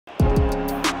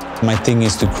My thing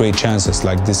is to create chances,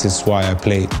 like this is why I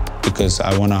play, because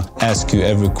I want to ask you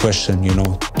every question, you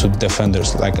know, to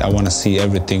defenders. Like I want to see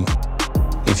everything,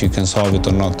 if you can solve it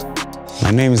or not. My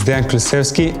name is Dejan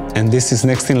Kulusevski, and this is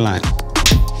Next in Line.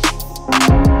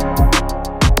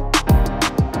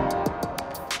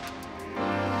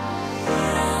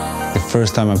 The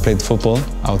first time I played football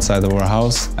outside of our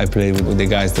house, I played with the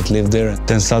guys that lived there.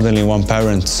 Then suddenly one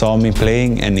parent saw me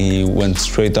playing and he went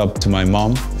straight up to my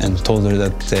mom and told her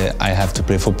that I have to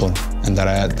play football and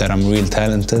that I'm real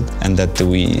talented and that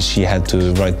she had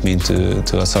to write me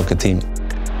to a soccer team.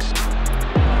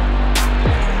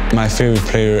 My favorite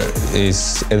player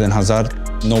is Eden Hazard.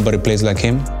 Nobody plays like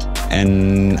him.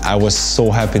 And I was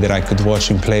so happy that I could watch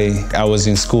him play. I was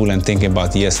in school and thinking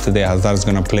about, yes, today Hazard's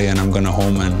gonna play and I'm gonna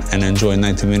home and enjoy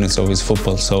 90 minutes of his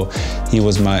football. So he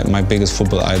was my biggest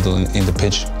football idol in the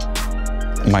pitch.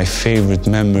 My favorite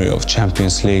memory of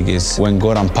Champions League is when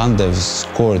Goran Pandev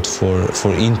scored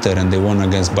for Inter and they won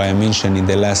against Bayern München in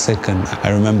the last second.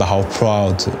 I remember how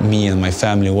proud me and my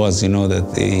family was, you know,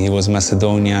 that he was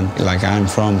Macedonian, like I'm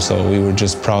from, so we were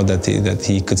just proud that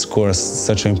he could score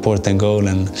such an important goal,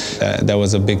 and that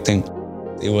was a big thing.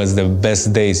 It was the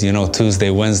best days, you know,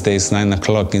 Tuesday, Wednesdays, 9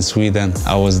 o'clock in Sweden.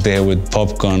 I was there with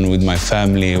popcorn with my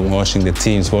family, watching the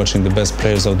teams, watching the best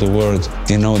players of the world.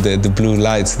 You know, the blue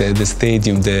lights, the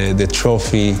stadium, the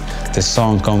trophy, the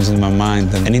song comes in my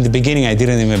mind. And in the beginning, I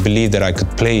didn't even believe that I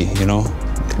could play, you know.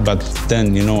 But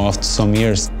then, you know, after some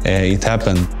years, it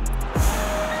happened.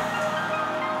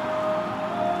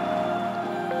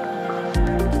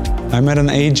 I met an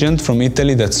agent from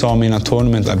Italy that saw me in a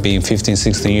tournament, I'd been 15,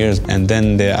 16 years, and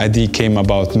then the idea came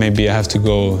about maybe I have to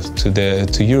go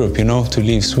to Europe, you know, to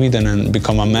leave Sweden and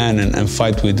become a man and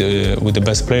fight with the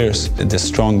best players. The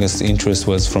strongest interest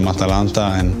was from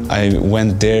Atalanta, and I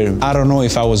went there. I don't know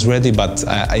if I was ready, but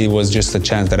it was just a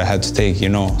chance that I had to take, you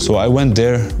know. So I went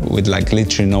there with like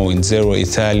literally knowing zero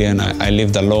Italian. I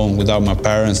lived alone without my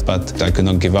parents, but I could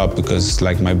not give up because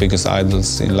like my biggest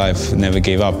idols in life never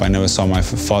gave up. I never saw my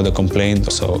father complain,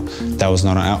 so that was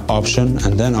not an option.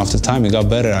 And then after time it got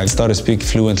better. I started speaking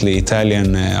fluently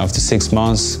Italian after 6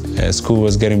 months. School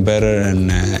was getting better,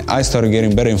 and I started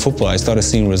getting better in football. I started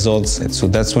seeing results, so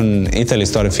that's when Italy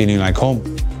started feeling like home.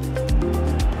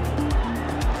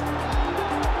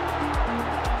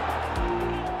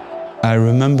 I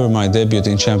remember my debut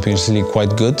in Champions League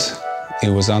quite good. It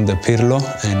was under Pirlo,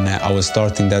 and I was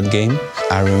starting that game.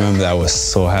 I remember I was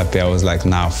so happy. I was like,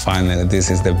 now finally, this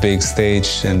is the big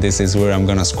stage, and this is where I'm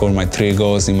gonna score my 3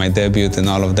 goals in my debut and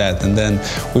all of that. And then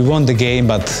we won the game,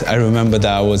 but I remember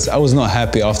that I was not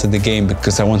happy after the game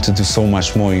because I wanted to do so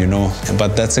much more, you know.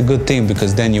 But that's a good thing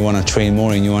because then you wanna train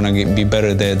more and you wanna be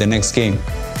better the next game.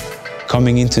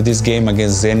 Coming into this game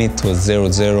against Zenit was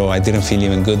 0-0. I didn't feel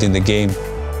even good in the game.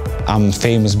 I'm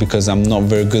famous because I'm not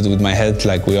very good with my head,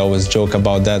 like we always joke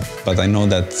about that, but I know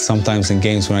that sometimes in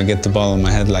games when I get the ball in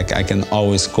my head, like I can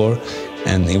always score,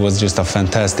 and it was just a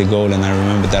fantastic goal. And I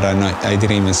remember that I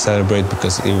didn't even celebrate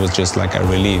because it was just like a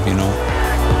relief, you know.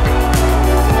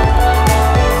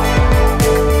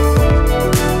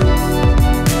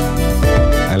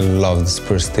 I love the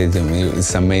Spurs Stadium.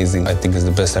 It's amazing. I think it's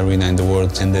the best arena in the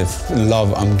world. And the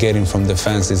love I'm getting from the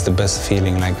fans is the best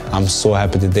feeling. Like, I'm so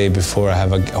happy the day before I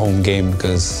have a home game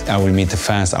because I will meet the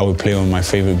fans, I will play on my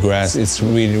favorite grass. It's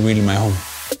really, really my home.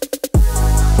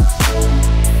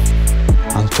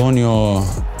 Antonio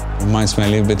reminds me a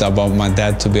little bit about my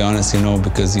dad, to be honest, you know,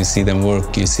 because you see them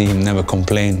work, you see him never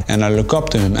complain. And I look up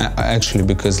to him, actually,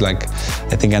 because, like,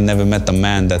 I think I never met a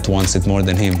man that wants it more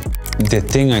than him. The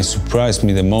thing that surprised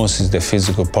me the most is the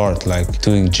physical part, like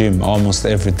doing gym almost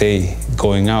every day,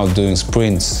 going out, doing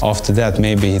sprints. After that,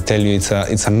 maybe he tell you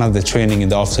it's another training in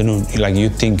the afternoon. Like, you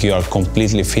think you are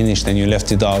completely finished and you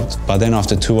left it out, but then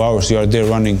after 2 hours, you are there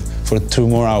running for 2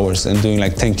 more hours and doing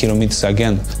like 10 kilometers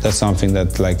again. That's something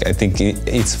that, like, I think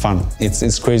it's fun.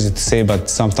 It's crazy to say, but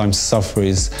sometimes suffer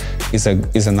is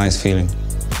a nice feeling.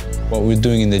 What we're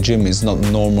doing in the gym is not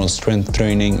normal strength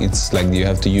training. It's like you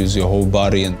have to use your whole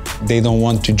body, and they don't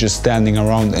want you just standing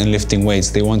around and lifting weights.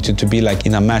 They want you to be like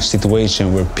in a match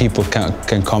situation where people can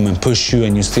come and push you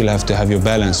and you still have to have your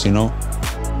balance, you know?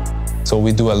 So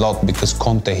we do a lot because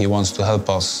Conte, he wants to help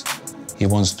us. He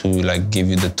wants to like give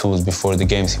you the tools before the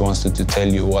games. He wants to tell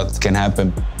you what can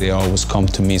happen. They always come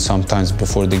to me sometimes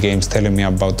before the games telling me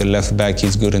about the left back.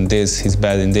 He's good in this, he's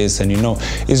bad in this. And you know,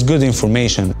 it's good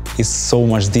information. It's so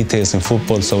much details in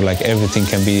football, so like everything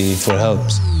can be for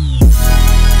helps.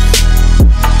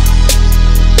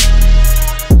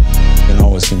 You can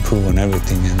always to improve on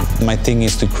everything. And my thing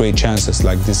is to create chances.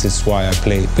 Like, this is why I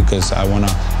play, because I want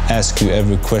to ask you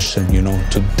every question, you know,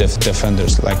 to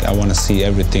defenders. Like, I want to see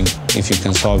everything, if you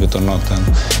can solve it or not.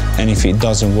 And if it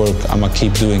doesn't work, I'm going to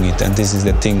keep doing it. And this is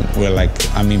the thing where, like,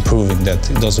 I'm improving that.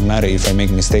 It doesn't matter if I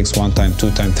make mistakes 1 time,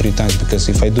 2 times, 3 times, because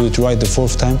if I do it right the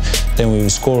 4th time, then we will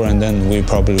score and then we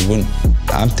probably win.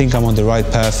 I think I'm on the right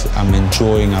path. I'm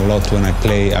enjoying a lot when I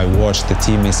play. I watch the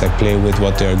teammates I play with,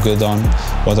 what they are good on,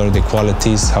 what are the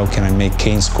qualities, how can I make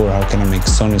Kane score, how can I make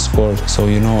Sonny score. So,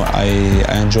 you know, I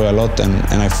enjoy a lot,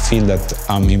 and I feel that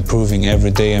I'm improving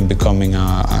every day and becoming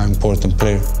an important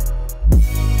player.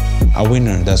 A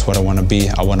winner, that's what I want to be.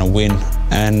 I want to win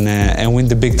and win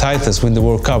the big titles, win the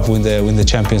World Cup, win the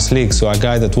Champions League. So a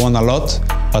guy that won a lot,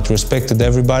 but respected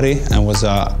everybody, and I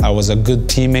was a good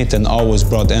teammate, and always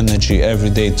brought energy every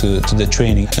day to the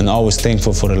training, and always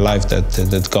thankful for the life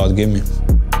that God gave me.